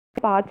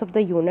Parts of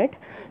the unit.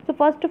 So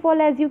first of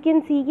all as you can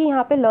see कि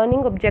यहाँ पे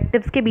learning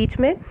objectives के बीच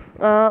में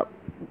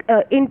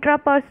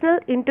intrapersonal,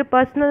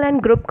 interpersonal and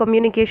group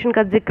communication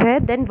का जिक्र है.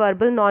 Then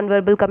verbal, non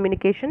verbal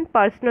communication,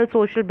 personal,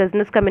 social,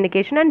 business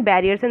communication and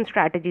barriers and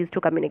strategies to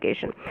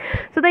communication.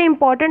 So the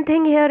important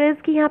thing here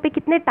is कि यहाँ पे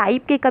कितने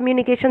टाइप के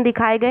कम्युनिकेशन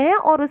दिखाए गए हैं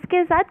और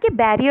उसके साथ कि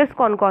बैरियर्स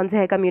कौन कौन से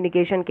हैं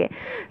कम्युनिकेशन के.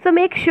 सो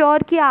मेक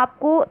श्योर कि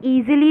आपको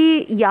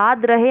ईजिली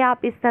याद रहे,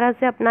 आप इस तरह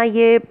से अपना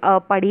ये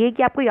पढ़िए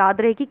कि आपको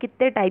याद रहे कि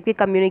कितने टाइप के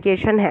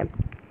कम्युनिकेशन है.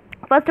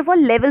 First of all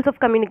levels of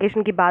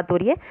communication की बात हो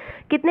रही है.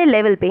 कितने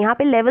लेवल पे, यहाँ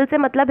पे लेवल से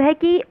मतलब है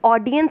कि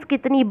ऑडियंस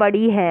कितनी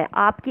बड़ी है,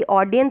 आपकी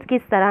ऑडियंस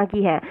किस तरह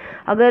की है.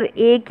 अगर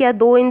एक या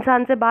दो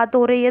इंसान से बात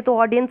हो रही है तो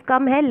ऑडियंस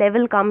कम है,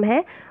 लेवल कम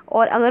है.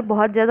 और अगर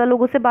बहुत ज़्यादा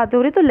लोगों से बातें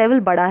हो रही है तो लेवल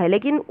बड़ा है.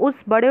 लेकिन उस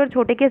बड़े और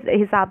छोटे के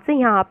हिसाब से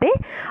यहाँ पे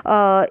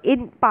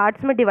इन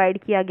पार्ट्स में डिवाइड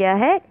किया गया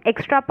है.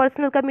 Extra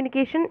personal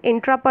communication,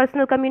 intra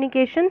personal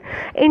communication,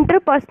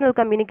 interpersonal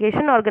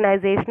communication,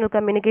 organisational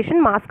communication,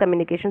 mass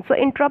communication. So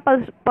intra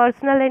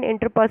personal and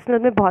interpersonal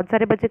में बहुत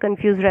सारे बच्चे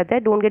कंफ्यूज रहते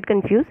हैं. Don't get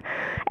confuse.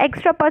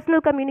 Extra personal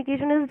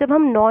communication is जब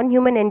हम नॉन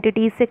ह्यूमन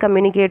एंटिटीज से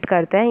कम्युनिकेट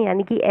करते हैं,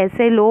 यानी कि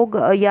ऐसे लोग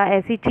या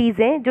ऐसी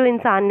चीज़ें जो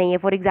इंसान नहीं है.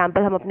 फॉर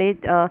एग्जाम्पल हम अपने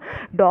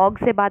डॉग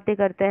से बातें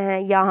करते हैं,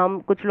 या हम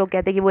कुछ लोग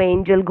कहते हैं कि वो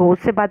एंजल,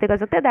 घोस्ट से बातें कर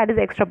सकते हैं. That is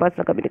extra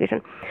personal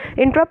communication.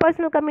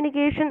 Intrapersonal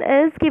communication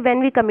is कि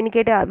when we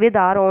communicate with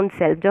our own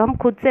self, जब हम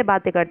खुद से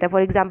बातें करते हैं.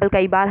 फॉर एग्जाम्पल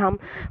कई बार हम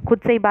खुद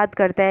से ही बात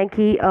करते हैं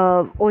कि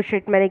ओ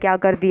शिट मैंने क्या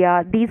कर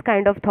दिया. These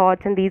kind of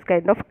thoughts and these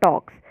kind of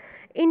talks.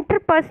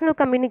 Interpersonal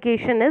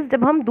communication is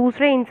जब हम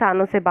दूसरे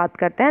इंसानों से बात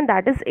करते हैं.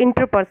 That is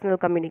interpersonal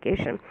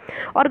communication.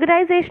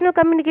 Organisational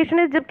communication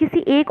is जब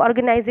किसी एक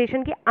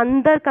ऑर्गेनाइजेशन के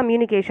अंदर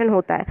कम्युनिकेशन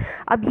होता है.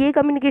 अब ये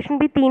कम्युनिकेशन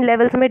भी 3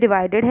 लेवल्स में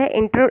डिवाइडेड है.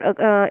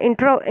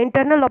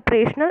 Internal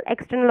operational,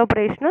 external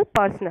operational,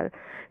 personal.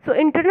 So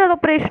internal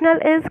operational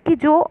is कि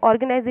जो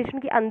ऑर्गेनाइजेशन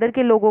के अंदर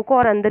के लोगों को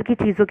और अंदर की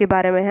चीज़ों के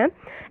बारे में है.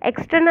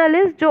 एक्सटर्नल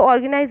इज जो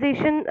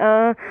ऑर्गेनाइजेशन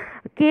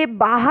के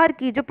बाहर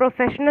की जो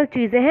प्रोफेशनल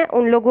चीज़ें हैं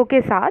उन लोगों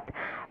के साथ.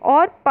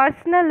 और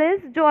पर्सनल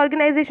इज जो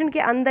ऑर्गेनाइजेशन के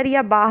अंदर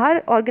या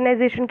बाहर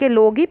ऑर्गेनाइजेशन के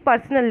लोग ही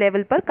पर्सनल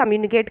लेवल पर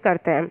कम्युनिकेट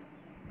करते हैं.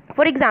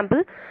 फॉर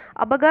एग्जाम्पल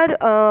अब अगर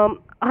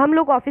हम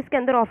लोग ऑफिस के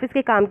अंदर ऑफिस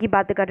के काम की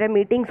बातें कर रहे हैं,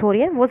 मीटिंग्स हो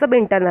रही हैं, वो सब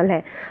इंटरनल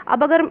है.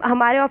 अब अगर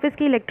हमारे ऑफिस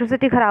की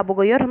इलेक्ट्रिसिटी ख़राब हो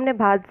गई और हमने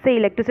बाहर से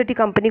इलेक्ट्रिसिटी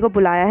कंपनी को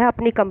बुलाया है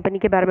अपनी कंपनी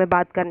के बारे में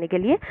बात करने के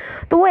लिए,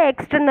 तो वो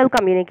एक्सटर्नल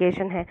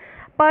कम्युनिकेशन है.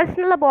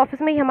 पर्सनल अब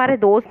ऑफिस में ही हमारे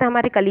दोस्त हैं,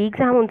 हमारे कलीग्स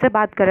हैं, हम उनसे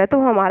बात कर रहे हैं तो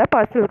वो हमारा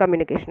पर्सनल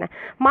कम्युनिकेशन है.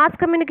 Mass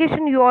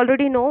communication you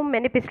already know,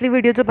 मैंने पिछली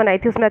वीडियो जो बनाई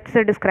थी उसमें अच्छे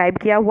से डिस्क्राइब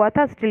किया हुआ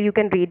था. Still you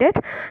can read it.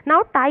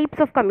 Now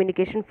types of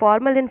communication,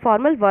 formal,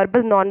 informal,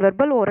 verbal, non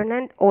verbal,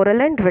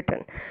 oral and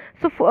written.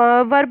 So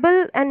verbal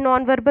and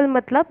non verbal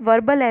मतलब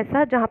वर्बल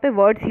ऐसा जहाँ पे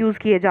वर्ड्स यूज़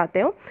किए जाते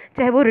हो,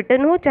 चाहे वो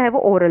रिटन हो चाहे वो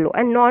ओरल हो.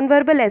 एंड नॉन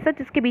वर्बल ऐसा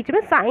जिसके बीच में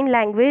साइन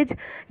लैंग्वेज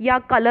या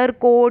कलर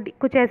कोड,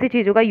 कुछ ऐसी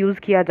चीज़ों का यूज़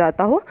किया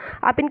जाता हो.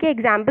 आप इनके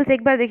एग्जाम्पल्स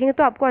एक बार देखेंगे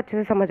तो आपको अच्छे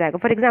से समझ आएगा.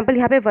 फॉर एग्जाम्पल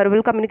यहाँ पे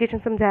वर्बल कम्युनिकेशन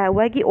समझाया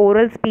हुआ है कि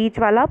ओरल स्पीच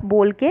वाला,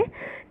 बोल के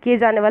किए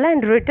जाने वाला,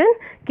 एंड रिटन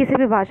किसी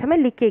भी भाषा में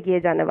लिख के किए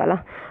जाने वाला.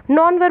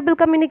 नॉन वर्बल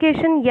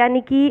कम्युनिकेशन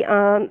यानी कि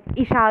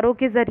इशारों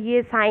के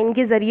ज़रिए, साइन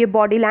के ज़रिए,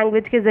 बॉडी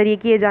लैंग्वेज के ज़रिए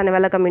किए जाने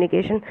वाला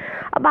कम्युनिकेशन.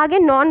 अब आगे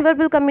नॉन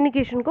वर्बल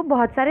कम्युनिकेशन को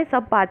बहुत सारे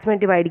सब पार्ट्स में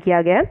डिवाइड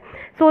किया गया है.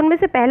 सो उनमें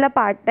से पहला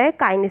पार्ट है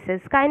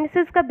काइनेसिस.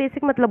 काइनेसिस का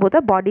बेसिक मतलब होता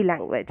है बॉडी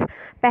लैंग्वेज.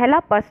 पहला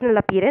पर्सनल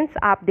अपीयरेंस,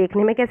 आप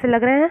देखने में कैसे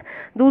लग रहे हैं.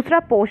 दूसरा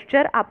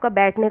पोस्चर, आपका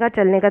बैठने का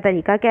चलने का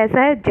तरीका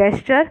कैसा है.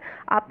 जेस्चर,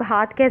 आप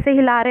हाथ कैसे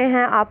हिला रहे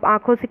हैं, आप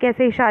आंखों से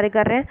कैसे इशारे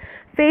कर रहे हैं.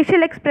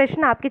 फेशियल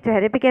एक्सप्रेशन, आपके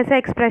चेहरे पे कैसा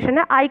एक्सप्रेशन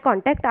है. आई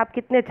कांटेक्ट, आप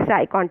कितने अच्छे से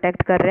आई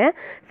कांटेक्ट कर रहे हैं.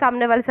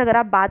 सामने वाले से अगर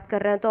आप बात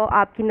कर रहे हैं तो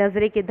आपकी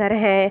नज़रें किधर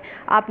हैं,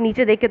 आप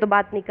नीचे देख के तो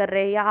बात नहीं कर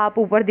रहे या आप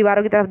ऊपर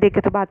दीवारों की तरफ देख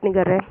के तो बात नहीं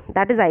कर रहे.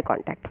 That is eye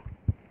contact.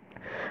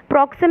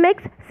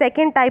 Proxemics,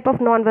 second type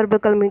of non verbal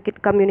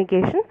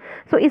communication.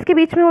 सो इसके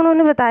बीच में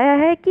उन्होंने बताया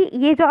है कि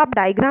ये जो आप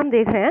डायग्राम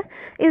देख रहे हैं,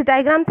 इस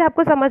डायग्राम से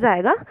आपको समझ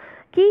आएगा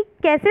कि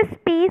कैसे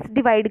स्पेस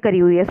डिवाइड करी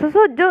हुई है.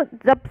 सो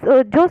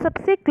जो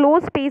सबसे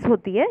क्लोज स्पेस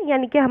होती है,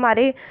 यानी कि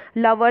हमारे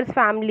लवर्स,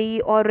 फैमिली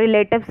और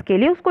रिलेटिव्स के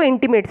लिए, उसको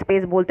इंटीमेट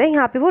स्पेस बोलते हैं.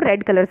 यहाँ पे वो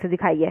रेड कलर से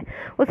दिखाई है.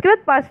 उसके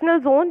बाद पर्सनल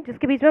जोन,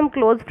 जिसके बीच में हम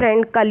क्लोज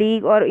फ्रेंड,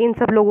 कलीग और इन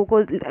सब लोगों को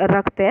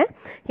रखते हैं.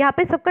 यहाँ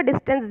पे सबका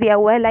डिस्टेंस दिया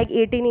हुआ है, लाइक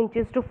 18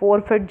 इंचेस टू 4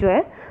 फीट जो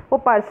है वो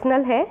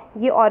पर्सनल है.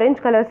 ये ऑरेंज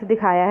कलर से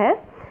दिखाया है.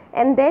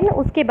 एंड देन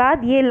उसके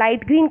बाद ये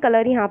लाइट ग्रीन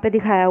कलर यहाँ पे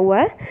दिखाया हुआ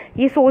है.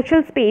 ये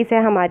सोशल स्पेस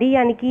है हमारी,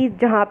 यानी कि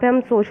जहाँ पे हम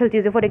सोशल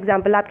चीज़ें, फॉर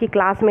एग्जांपल आपकी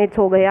क्लासमेट्स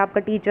हो गए, आपका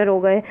टीचर हो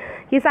गए,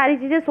 ये सारी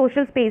चीज़ें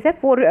सोशल स्पेस है.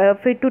 4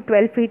 फीट टू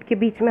 12 फीट के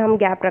बीच में हम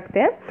गैप रखते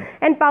हैं.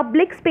 एंड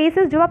पब्लिक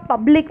स्पेसेस, जो आप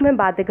पब्लिक में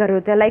बातें कर रहे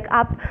होते हैं, लाइक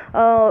आप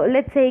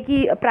लेट्स से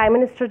कि प्राइम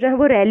मिनिस्टर जो है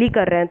वो रैली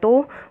कर रहे हैं,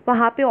 तो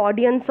वहाँ पे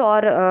ऑडियंस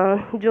और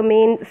जो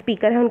मेन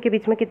स्पीकर है उनके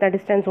बीच में कितना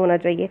डिस्टेंस होना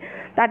चाहिए.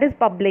 That is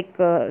public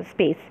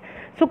space.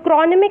 सो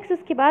क्रोनिमिक्स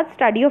इसके बाद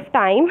स्टडी ऑफ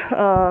टाइम,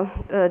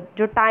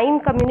 जो टाइम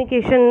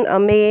कम्युनिकेशन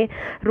में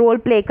रोल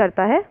प्ले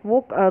करता है वो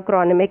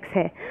क्रोनिमिक्स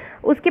है.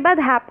 उसके बाद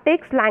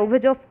हैप्टिक्स,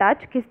 लैंग्वेज ऑफ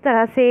टच, किस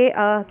तरह से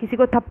किसी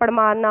को थप्पड़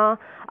मारना।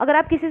 अगर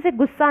आप किसी से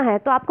गुस्सा हैं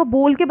तो आपको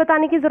बोल के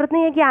बताने की ज़रूरत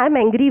नहीं है कि I am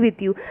angry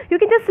with you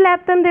can just slab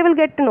them, they will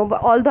get to know,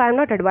 although I am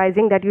not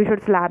advising that you should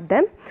slab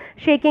them.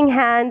 Shaking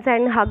hands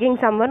and hugging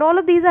someone, all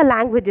of these are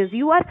languages.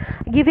 You are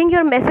giving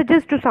your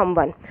messages to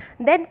someone.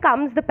 Then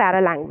comes the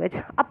paralanguage.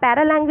 अब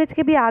paralanguage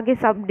के भी आगे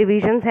सब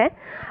divisions हैं.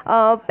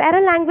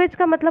 Paralanguage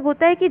का मतलब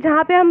होता है कि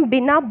जहाँ पे हम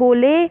बिना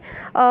बोले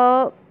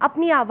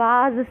अपनी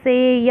आवाज़ से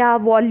या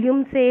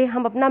वॉल्यूम से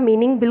हम अपना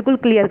मीनिंग बिल्कुल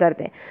क्लियर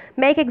करते हैं.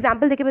 मैं एक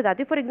एग्जांपल देके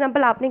बताती हूँ. फॉर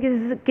एग्जांपल आपने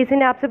किसी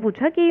ने आपसे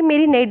पूछा कि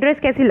मेरी नई ड्रेस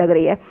कैसी लग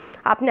रही है.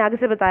 आपने आगे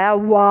से बताया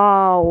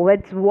wow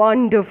it's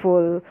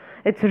wonderful,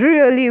 it's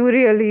really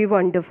really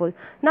wonderful.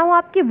 ना वो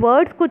आपके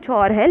वर्ड्स कुछ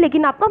और है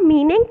लेकिन आपका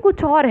मीनिंग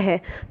कुछ और है.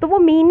 तो वो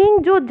मीनिंग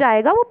जो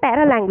जाएगा वो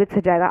पैरा लैंग्वेज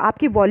से जाएगा.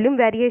 आपकी वॉल्यूम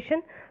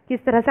वेरिएशन,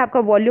 किस तरह से आपका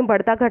वॉल्यूम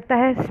बढ़ता घटता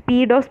है,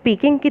 स्पीड ऑफ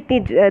स्पीकिंग, कितनी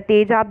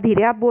तेज़ आप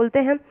धीरे आप बोलते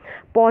हैं,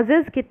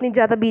 पॉजेज़ कितनी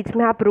ज़्यादा बीच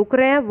में आप रुक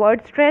रहे हैं,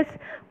 वर्ड स्ट्रेस,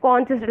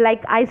 कौन से,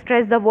 like I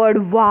stress the word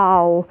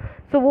wow,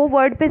 सो वो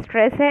वर्ड पे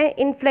स्ट्रेस है.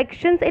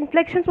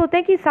 इन्फ्लेक्शंस होते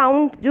हैं कि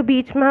साउंड जो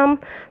बीच में हम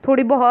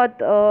थोड़ी बहुत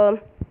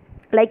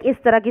लाइक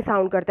इस तरह की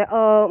साउंड करते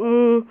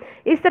हैं,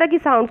 इस तरह की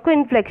साउंड्स को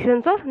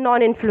इन्फ्लेक्शंस और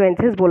नॉन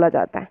इन्फ्लुएंसेस बोला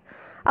जाता है.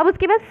 अब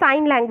उसके बाद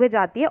साइन लैंग्वेज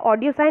आती है,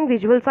 audio sign,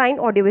 visual sign,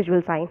 audio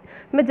visual sign.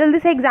 मैं जल्दी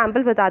से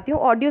एग्जांपल बताती हूँ.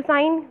 Audio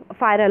sign,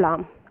 fire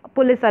alarm,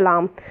 police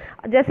alarm.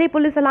 जैसे ही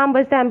पुलिस अलार्म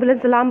बजता है,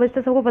 एम्बुलेंस अलार्म बजता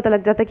है, सबको पता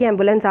लग जाता है कि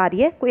एम्बुलेंस आ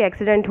रही है, कोई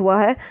एक्सीडेंट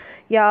हुआ है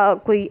या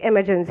कोई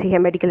इमरजेंसी है,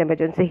 मेडिकल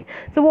इमरजेंसी.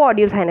 सो वो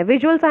ऑडियो साइन है.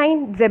 Visual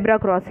sign, zebra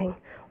crossing.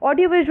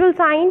 Audio visual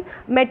sign,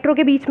 metro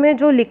के बीच में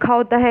जो लिखा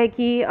होता है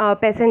कि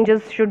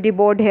passengers should D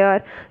board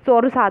hair, सो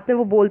और साथ में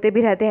वो बोलते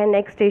भी रहते हैं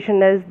next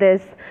station is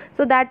this,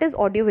 so that is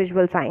audio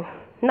visual sign.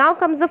 Now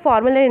comes the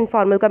formal and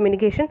informal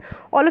communication.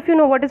 All of you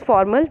know what is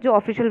formal, जो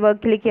official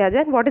work के लिए किया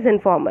जाए. What is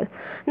informal?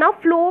 Now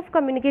flow of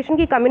communication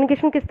की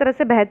communication किस तरह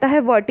से बहता है,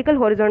 vertical,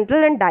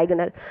 horizontal and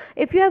diagonal.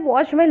 If you have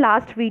watched my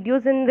last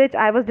videos in which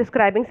I was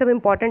describing some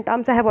important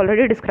terms, I have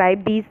already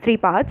described these three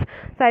parts,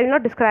 so I will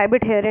not describe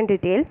it here in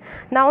detail.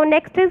 Now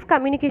next is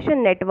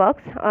communication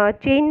networks,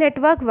 chain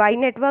network, Y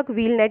network,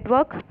 wheel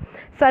network,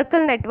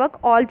 circle network,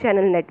 all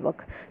channel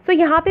network. सो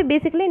यहाँ पे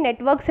basically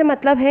network से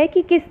मतलब है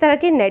कि किस तरह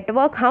के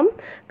network हम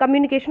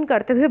कम्युनिकेशन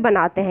करते हुए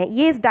बनाते हैं.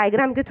 ये इस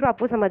डायग्राम के थ्रू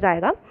आपको समझ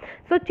आएगा.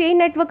 सो चेन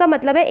नेटवर्क का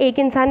मतलब है एक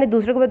इंसान ने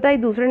दूसरे को बताई,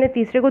 दूसरे ने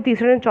तीसरे को,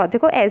 तीसरे ने चौथे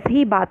को, ऐसी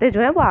ही बातें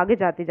जो हैं वो आगे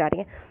जाती जा रही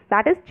हैं.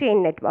 That is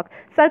chain network.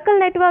 Circle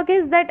network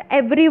is that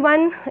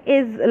everyone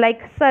is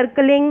like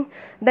circling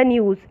the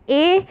news.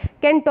 A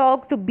can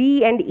talk to be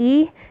and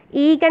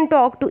E can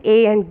talk to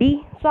A and D.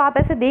 सो आप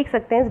ऐसे देख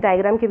सकते हैं इस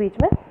डायग्राम के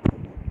बीच में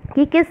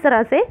कि किस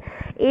तरह से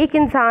एक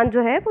इंसान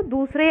जो है वो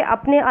दूसरे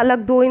अपने अलग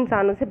दो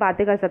इंसानों से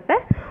बातें कर सकता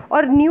है.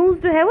 और न्यूज़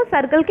जो है वो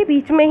सर्कल के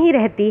बीच में ही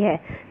रहती है.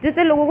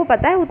 जितने लोगों को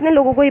पता है उतने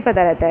लोगों को ही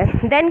पता रहता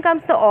है. Then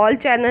comes the all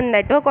channel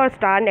network और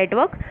स्टार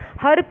नेटवर्क.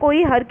 हर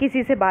कोई हर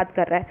किसी से बात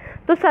कर रहा है.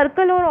 तो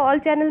सर्कल और ऑल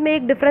चैनल में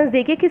एक डिफरेंस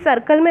देखिए कि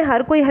सर्कल में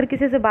हर कोई हर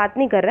किसी से बात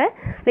नहीं कर रहा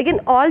है, लेकिन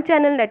ऑल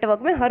चैनल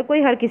नेटवर्क में हर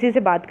कोई हर किसी से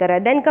बात कर रहा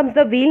है. Then comes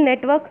the wheel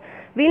network.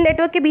 Wheel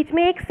network के बीच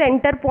में एक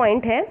सेंटर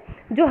पॉइंट है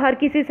जो हर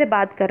किसी से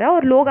बात कर रहा है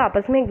और लोग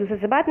आपस में एक दूसरे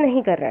से बात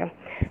नहीं कर रहे हैं.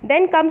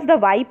 Then comes the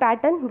Y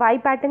pattern. Y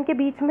pattern के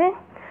बीच में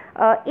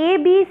ए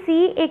बी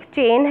सी एक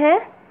चेन है,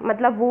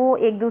 मतलब वो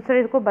एक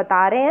दूसरे को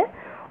बता रहे हैं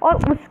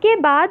और उसके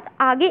बाद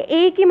आगे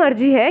ए की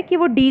मर्जी है कि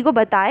वो डी को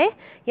बताए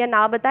या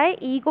ना बताए,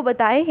 ई को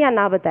बताए या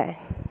ना बताए.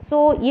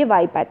 सो ये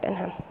वाई पैटर्न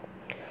है.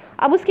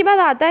 अब उसके बाद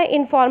आता है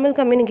इनफॉर्मल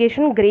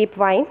कम्युनिकेशन, ग्रेप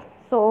वाइन.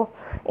 सो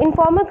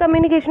इनफॉर्मल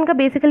कम्युनिकेशन का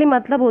बेसिकली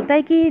मतलब होता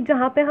है कि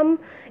जहाँ पे हम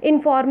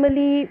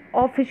इनफॉर्मली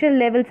ऑफिशियल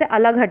लेवल से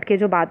अलग हटके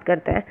जो बात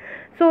करते हैं.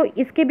 सो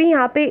इसके भी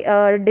यहाँ पे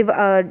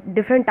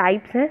डिफरेंट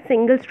टाइप्स हैं.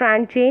 Single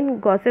strand chain,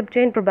 gossip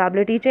chain,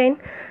 probability chain,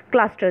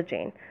 cluster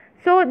chain.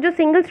 सो जो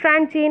सिंगल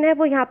स्ट्रैंड चेन है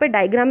वो यहाँ पे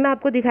डायग्राम में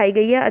आपको दिखाई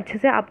गई है. अच्छे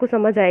से आपको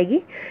समझ आएगी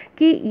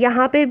कि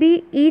यहाँ पे भी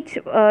ईच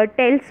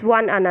टेल्स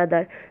वन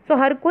अनदर. सो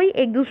हर कोई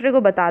एक दूसरे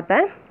को बताता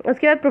है.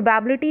 उसके बाद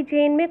प्रोबेबिलिटी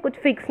चेन में कुछ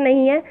फिक्स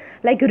नहीं है,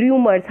 लाइक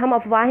र्यूमर्स, हम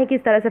अफवाहें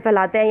किस तरह से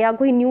फैलाते हैं या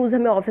कोई न्यूज़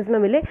हमें ऑफिस में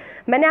मिले.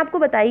 मैंने आपको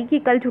बताई कि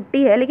कल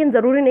छुट्टी है, लेकिन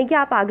ज़रूरी नहीं कि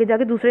आप आगे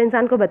जाके दूसरे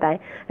इंसान को बताएं,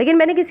 लेकिन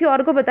मैंने किसी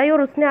और को बताई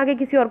और उसने आगे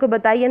किसी और को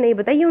बताई या नहीं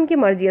बताई, ये उनकी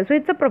मर्जी है. So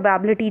it's a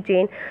probability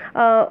chain.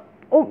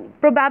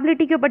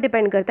 Probability के ऊपर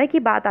डिपेंड करता है कि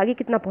बात आगे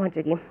कितना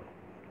पहुंचेगी.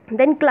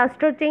 देन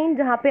क्लस्टर चेन,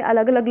 जहाँ पे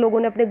अलग अलग लोगों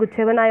ने अपने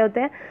गुच्छे बनाए होते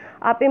हैं.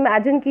 आप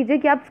इमेजिन कीजिए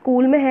कि आप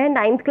स्कूल में हैं,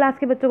 9th क्लास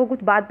के बच्चों को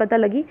कुछ बात पता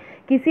लगी,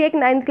 किसी एक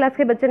 9th क्लास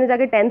के बच्चे ने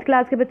जाके 10th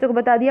क्लास के बच्चों को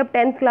बता दिया. अब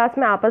 10th क्लास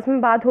में आपस में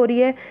बात हो रही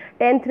है,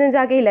 10th ने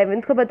जाके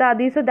 11th को बता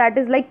दी. So that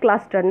is like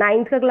cluster.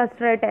 9th का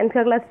क्लस्टर है, 10th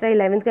का क्लस्टर है,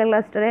 11th का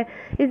क्लस्टर है.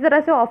 इस तरह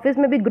से ऑफिस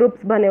में भी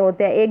ग्रुप्स बने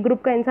होते हैं. एक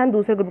ग्रुप का इंसान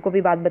दूसरे ग्रुप को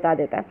भी बात बता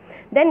देता है.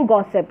 Then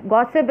gossip.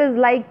 Gossip is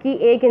like कि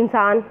एक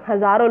इंसान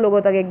हज़ारों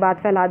लोगों तक एक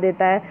बात फैला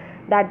देता है.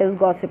 That is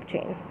gossip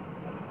chain.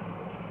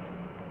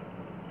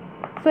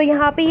 सो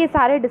यहाँ पे ये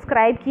सारे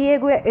डिस्क्राइब किए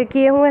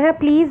हुए हैं.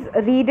 Please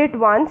read it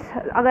once.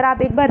 अगर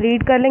आप एक बार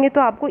रीड कर लेंगे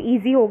तो आपको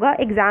इजी होगा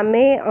एग्ज़ाम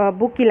में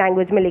बुक की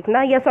लैंग्वेज में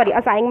लिखना, या सॉरी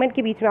असाइनमेंट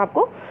के बीच में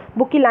आपको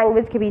बुक की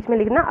लैंग्वेज के बीच में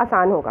लिखना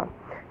आसान होगा.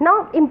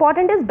 Now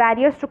important is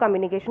barriers to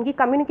communication, कि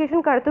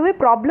कम्युनिकेशन करते हुए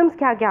प्रॉब्लम्स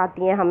क्या क्या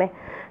आती हैं हमें.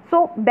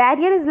 सो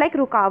बैरियर इज़ लाइक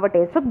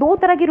रुकावटें. सो दो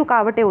तरह की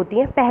रुकावटें होती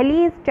हैं,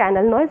 पहली इज़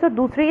चैनल नॉइज़ और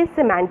दूसरी इज़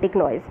सिमेंटिक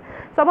नॉइज़.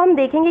 सो अब हम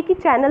देखेंगे कि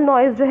चैनल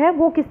नॉइज़ जो है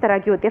वो किस तरह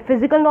की होती है.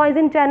 फिजिकल नॉइज़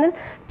इन चैनल.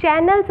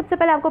 चैनल सबसे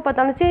पहले आपको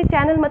पता होना चाहिए,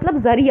 चैनल मतलब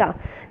ज़रिया,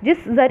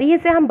 जिस ज़रिए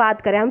से हम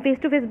बात करें, हम फेस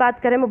टू फेस बात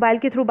करें, मोबाइल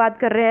के थ्रू बात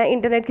कर रहे हैं,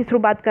 इंटरनेट के थ्रू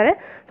बात कर रहे हैं,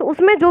 तो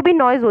उसमें जो भी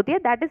नॉइज़ होती है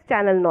that is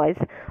channel noise.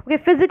 Okay.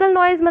 Physical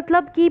noise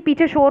मतलब कि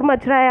पीछे शोर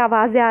मच रहा है,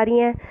 आवाज़ें आ रही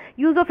हैं.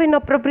 यूज़ ऑफ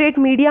इनअप्रोप्रिएट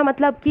मीडिया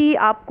मतलब कि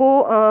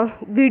आपको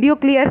वीडियो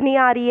क्लियर नहीं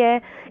आ रही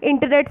है,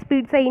 इंटरनेट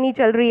स्पीड सही नहीं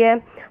चल रही है.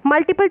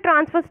 मल्टीपल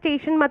ट्रांसफर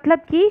स्टेशन मतलब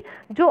कि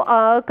जो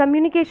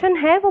कम्युनिकेशन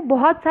है वो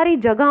बहुत सारी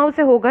जगहों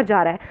से होकर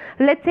जा रहा है.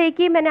 लेट्स से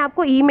कि मैंने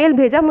आपको ईमेल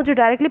भेजा, मुझे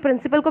डायरेक्टली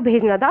प्रिंसिपल को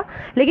भेजना था,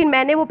 लेकिन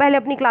मैंने वो पहले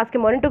अपनी क्लास के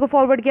मॉनिटर को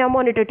फॉरवर्ड किया,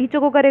 मॉनिटर टीचर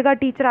को करेगा,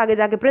 टीचर आगे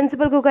जाके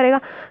प्रिंसिपल को करेगा.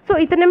 सो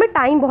इतने में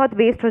टाइम बहुत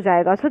वेस्ट हो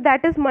जाएगा. So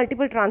that is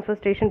multiple transfer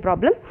station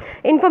problem.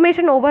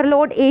 Information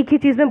overload, एक ही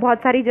चीज़ में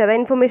बहुत सारी ज़्यादा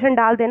इन्फॉर्मेशन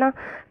डाल देना.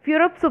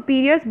 फियर ऑफ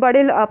सुपीरियर्स,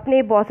 बड़े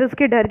अपने बॉसेस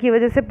के डर की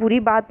वजह से पूरी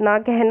बात ना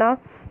कहना.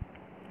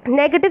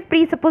 नेगेटिव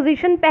प्री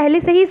सपोजिशन, पहले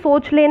से ही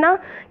सोच लेना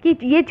कि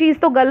ये चीज़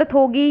तो गलत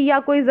होगी या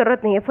कोई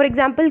ज़रूरत नहीं है. फॉर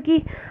एग्जांपल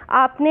कि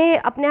आपने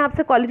अपने आप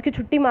से कॉलेज की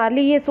छुट्टी मार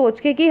ली ये सोच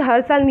के कि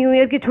हर साल न्यू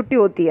ईयर की छुट्टी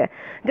होती है,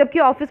 जबकि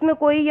ऑफिस में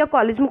कोई या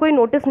कॉलेज में कोई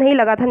नोटिस नहीं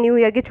लगा था न्यू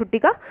ईयर की छुट्टी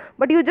का,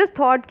 बट यू जस्ट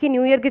थॉट कि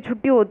न्यू ईयर की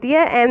छुट्टी होती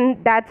है and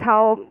that's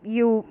how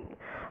you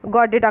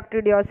got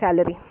deducted your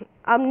salary.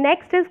 अब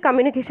नेक्स्ट इज़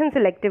कम्युनिकेशन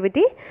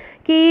सिलेक्टिविटी,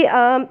 कि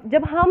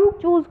जब हम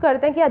चूज़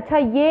करते हैं कि अच्छा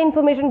ये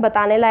इन्फॉर्मेशन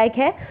बताने लायक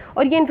है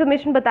और ये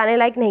इन्फॉर्मेशन बताने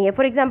लायक नहीं है.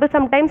 For example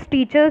sometimes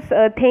teachers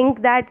think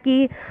that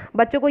कि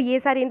बच्चों को ये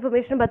सारी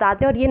इन्फॉर्मेशन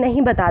बताते और ये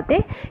नहीं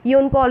बताते, ये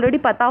उनको ऑलरेडी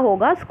पता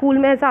होगा. स्कूल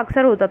में ऐसा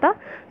अक्सर होता था.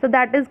 So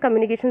that is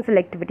communication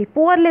selectivity.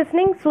 Poor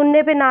listening,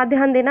 सुनने पे ना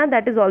ध्यान देना,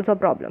 that is also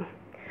problem.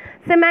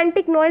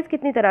 Semantic noise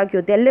कितनी तरह की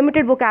होती है.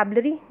 Limited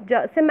vocabulary.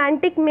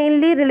 Semantic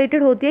mainly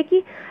related होती है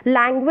कि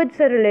लैंग्वेज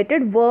से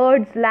related,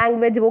 words,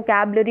 language,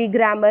 vocabulary,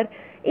 grammar,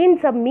 इन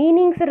सब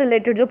मीनिंग से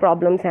रिलेटेड जो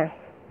प्रॉब्लम्स हैं.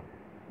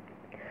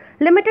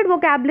 लिमिटेड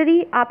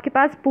वोकैबुलरी, आपके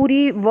पास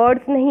पूरी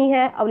वर्ड्स नहीं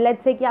है. अब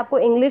लेट्स से कि आपको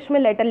इंग्लिश में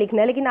लेटर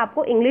लिखना है लेकिन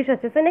आपको इंग्लिश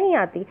अच्छे से नहीं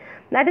आती,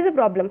 that is a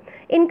problem.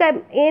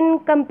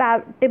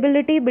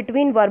 Incompatibility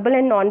between verbal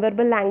and non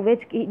verbal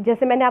language की,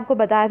 जैसे मैंने आपको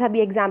बताया था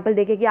अभी एग्जांपल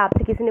देके कि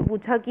आपसे किसी ने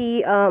पूछा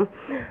कि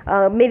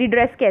मेरी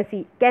ड्रेस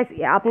कैसी,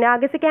 आपने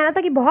आगे से कहना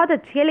था कि बहुत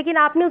अच्छी है, लेकिन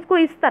आपने उसको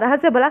इस तरह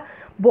से बोला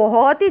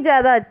बहुत ही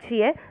ज़्यादा अच्छी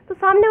है, तो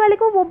सामने वाले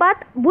को वो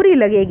बात बुरी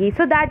लगेगी.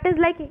 So that is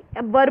like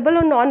verbal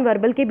और नॉन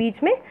वर्बल के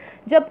बीच में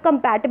जब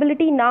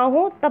कंपैटिबिलिटी ना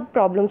हो तब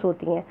प्रॉब्लम्स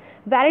होती हैं.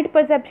 Valid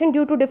perception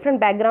due to different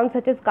background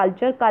such as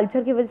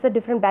culture की वजह से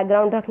डिफरेंट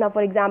बैकग्राउंड रखना.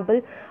 For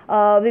example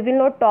we will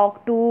not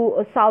talk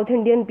to south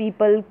Indian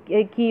people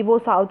कि वो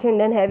साउथ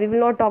इंडियन है, we will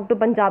not talk to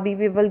Punjabi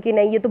people कि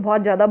नहीं ये तो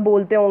बहुत ज़्यादा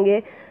बोलते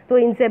होंगे तो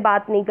इनसे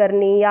बात नहीं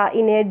करनी या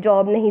इन्हें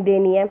जॉब नहीं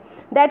देनी है,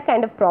 that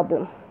kind of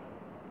problem.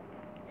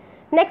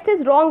 Next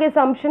is wrong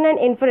assumption and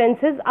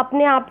inferences,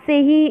 अपने आप से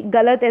ही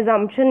गलत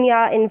एजम्पशन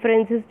या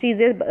इन्फ्रेंसेस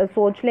चीज़ें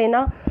सोच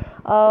लेना.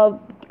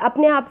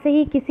 अपने आप से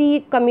ही किसी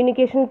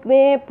कम्युनिकेशन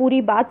में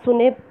पूरी बात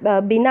सुने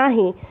बिना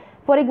ही.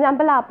 फॉर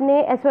एग्जांपल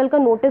आपने एसओएल का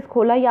नोटिस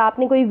खोला या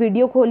आपने कोई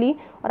वीडियो खोली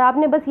और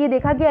आपने बस ये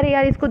देखा कि अरे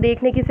यार इसको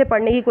देखने की, से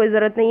पढ़ने की कोई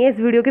ज़रूरत नहीं है, इस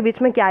वीडियो के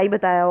बीच में क्या ही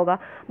बताया होगा.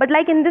 But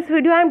like in this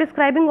video I am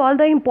describing all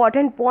the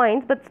important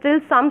points, but still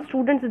some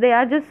students they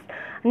are just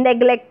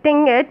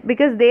neglecting it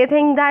because they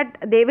think that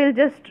they will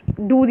just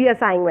do the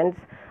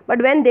assignments,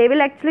 but when they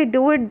will actually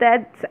do it,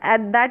 that's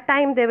at that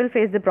time they will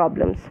face the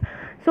problems.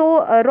 So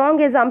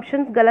wrong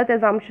assumptions, गलत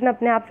assumption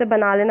अपने आप से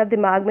बना लेना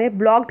दिमाग में.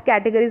 blocked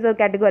categories और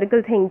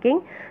categorical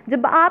thinking,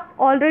 जब आप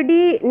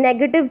ऑलरेडी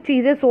नेगेटिव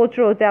चीज़ें सोच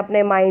रहे होते हैं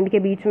अपने माइंड के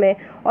बीच में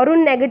और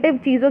उन नेगेटिव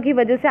चीज़ों की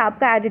वजह से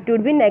आपका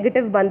एटीट्यूड भी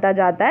नेगेटिव बनता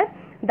जाता है,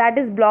 दैट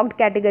इज़ ब्लॉक्ड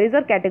कैटेगरीज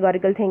और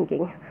कैटेगोरिकल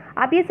थिंकिंग.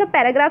 आप ये सब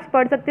पैराग्राफ्स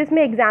पढ़ सकते हैं,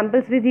 इसमें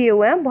एग्जाम्पल्स भी दिए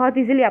हुए हैं, बहुत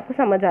इजीली आपको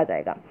समझ आ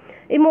जाएगा.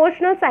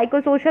 इमोशनल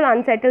साइकोसोशल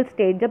अनसेटल्ड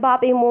स्टेट, जब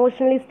आप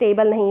इमोशनली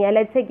स्टेबल नहीं है,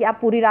 लेट्स से कि आप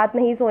पूरी रात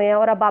नहीं सोए हैं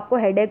और अब आपको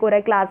हेडेक हो रहा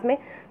है क्लास में,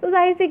 तो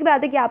जाहिर सी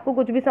बात है कि आपको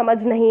कुछ भी समझ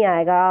नहीं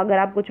आएगा अगर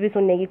आप कुछ भी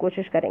सुनने की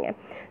कोशिश करेंगे.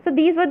 So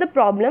these were the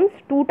problems,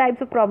 2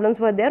 types of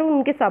problems were there,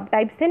 उनके सब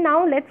टाइप्स थे.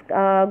 Now let's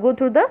go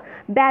through the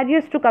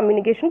barriers to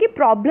communication, की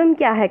प्रॉब्लम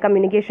क्या है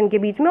कम्युनिकेशन के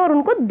बीच में और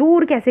उनको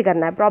दूर कैसे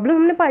करना है. प्रॉब्लम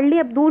हमने पढ़ ली,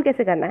 अब दूर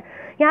कैसे करना है.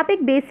 यहाँ पे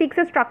एक बेसिक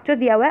से स्ट्रक्चर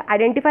दिया हुआ है.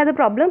 आइडेंटिफाई द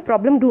प्रॉब्लम,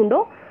 प्रॉब्लम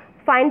ढूंढो.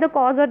 फाइंड द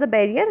कॉज और द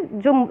बैरियर,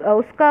 जो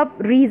उसका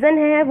रीज़न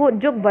है, वो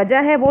जो वजह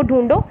है वो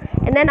ढूंढो.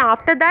 And then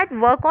after that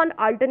work on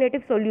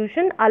alternative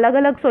solution, अलग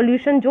अलग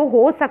सॉल्यूशन जो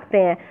हो सकते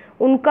हैं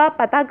उनका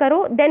पता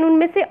करो. देन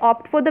उनमें से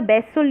opt for the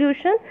best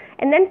solution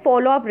and then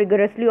follow up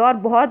rigorously, और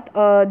बहुत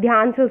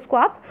ध्यान से उसको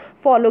आप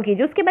फॉलो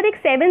कीजिए. उसके बाद एक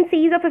 7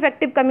 C's of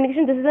effective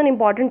communication, this is an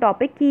important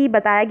topic, की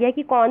बताया गया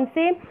कि कौन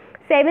से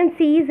 7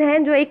 C's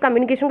हैं जो एक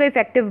कम्युनिकेशन को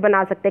इफेक्टिव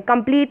बना सकते हैं।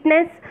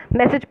 कंप्लीटनेस,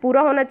 मैसेज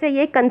पूरा होना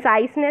चाहिए।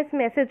 कंसाइसनेस,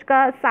 मैसेज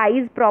का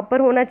साइज प्रॉपर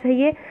होना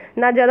चाहिए,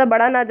 ना ज़्यादा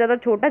बड़ा ना ज़्यादा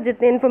छोटा,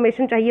 जितनी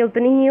इन्फॉर्मेशन चाहिए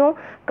उतनी ही हो।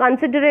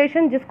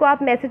 कंसिडरेशन, जिसको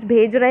आप मैसेज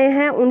भेज रहे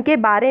हैं उनके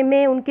बारे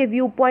में, उनके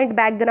व्यू पॉइंट,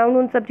 बैकग्राउंड,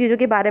 उन सब चीज़ों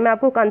के बारे में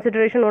आपको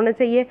कंसिडरेशन होना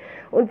चाहिए।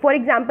 For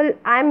example,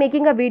 I am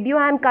making a video,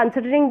 I am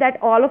considering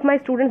that all of my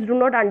students do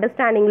not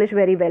understand English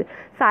very well.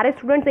 सारे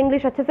स्टूडेंट्स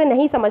इंग्लिश अच्छे से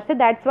नहीं समझते,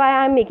 that's why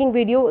I am making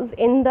videos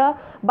in the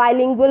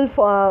bilingual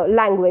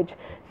language.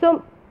 So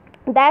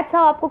that's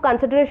how आपको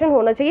consideration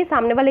होना चाहिए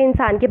सामने वाले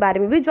इंसान के बारे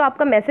में भी जो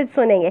आपका मैसेज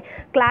सुनेंगे।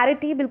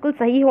 क्लैरिटी बिल्कुल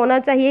सही होना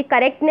चाहिए।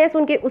 करेक्टनेस,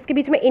 उसके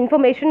बीच में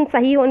इंफॉर्मेशन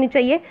सही होनी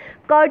चाहिए।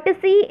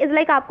 कर्टसी इज़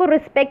लाइक आपको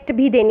रिस्पेक्ट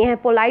भी देनी है,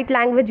 पोलाइट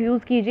लैंग्वेज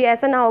यूज़ कीजिए,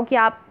 ऐसा ना हो कि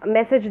आप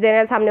मैसेज दे रहे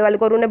हैं सामने वाले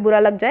को और उन्हें बुरा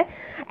लग जाए।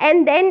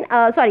 And then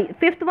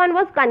fifth one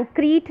was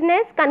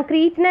concreteness.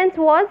 Concreteness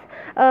was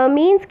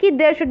means कि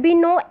there should be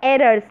no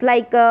errors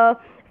like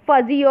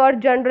fuzzy और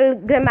जनरल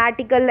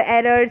ग्रामेटिकल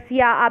एरर्स,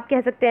 या आप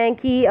कह सकते हैं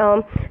कि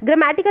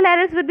grammatical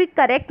errors will be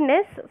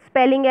correctness,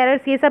 spelling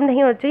errors ये सब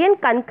नहीं होना चाहिए। एंड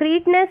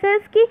कंक्रीटनेस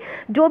इज कि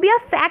जो भी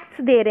आप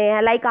फैक्ट्स दे रहे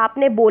हैं, लाइक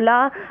आपने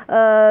बोला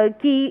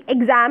कि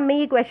एग्ज़ाम में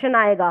ये क्वेश्चन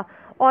आएगा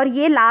और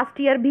ये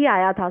लास्ट ईयर भी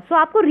आया था, सो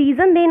आपको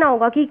रीज़न देना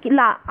होगा कि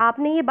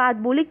आपने ये बात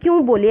बोली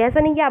क्यों बोली, ऐसा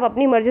नहीं कि आप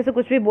अपनी मर्जी से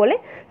कुछ भी बोलें।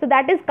 So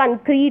that is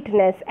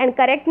concreteness and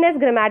correctness,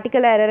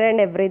 grammatical error and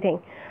everything.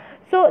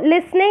 So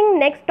listening,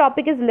 next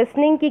topic is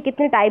listening की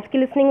कितने टाइप्स की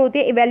लिसनिंग होती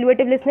है।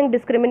 Evaluative listening,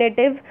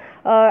 discriminative,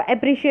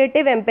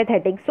 appreciative,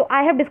 empathetic. So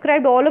I have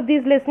described all of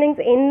these listenings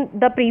in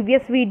the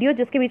previous video,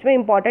 जिसके बीच में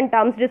important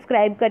terms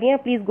describe करी हैं,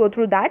 please go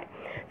through that.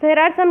 So here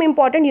are some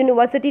important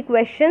university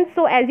question.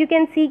 So as you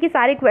can see कि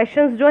सारे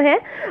question जो हैं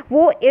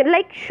वो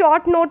like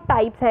short note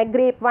types हैं,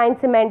 grep wine,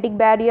 semantic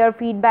barrier,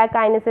 feedback,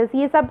 kinesis,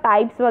 ये सब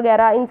टाइप्स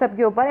वगैरह इन सब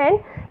के ऊपर एंड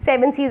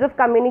 7 C's ऑफ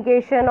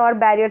कम्युनिकेशन और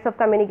बैरियर्स ऑफ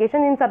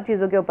कम्युनिकेशन, इन सब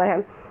चीज़ों के ऊपर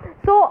है।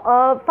 So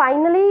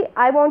finally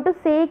I want to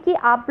से कि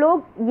आप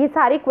लोग ये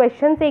सारे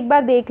क्वेश्चन एक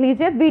बार देख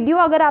लीजिए। वीडियो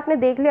अगर आपने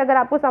देख लिया, अगर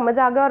आपको समझ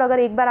आ गया और अगर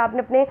एक बार आपने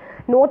अपने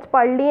नोट्स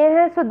पढ़ लिए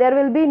हैं, so there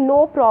will be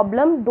no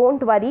problem,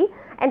 don't worry.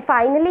 And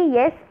finally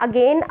yes,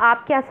 again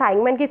आपके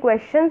असाइनमेंट के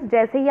क्वेश्चंस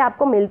जैसे ही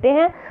आपको मिलते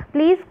हैं,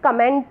 please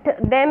comment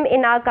them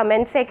in our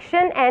comment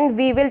section and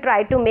we will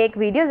try to make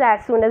videos as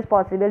soon as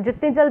possible.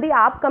 जितनी जल्दी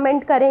आप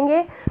comment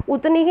करेंगे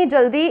उतनी ही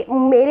जल्दी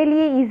मेरे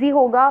लिए ईजी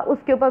होगा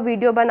उसके ऊपर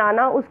वीडियो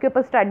बनाना, उसके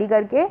ऊपर स्टडी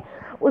करके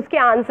उसके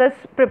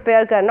आंसर्स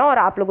प्रिपेयर करना और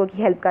आप लोगों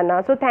की हेल्प करना।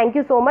 So thank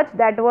you so much.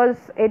 That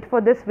was it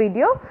for this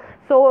video.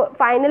 So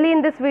finally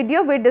in this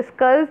video we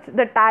discussed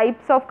the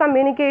types of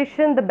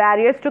communication, the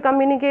barriers to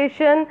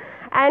communication,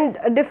 and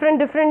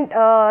different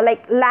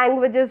like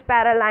languages,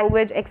 para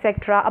language,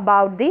 etc.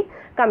 about the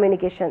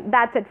communication.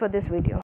 That's it for this video.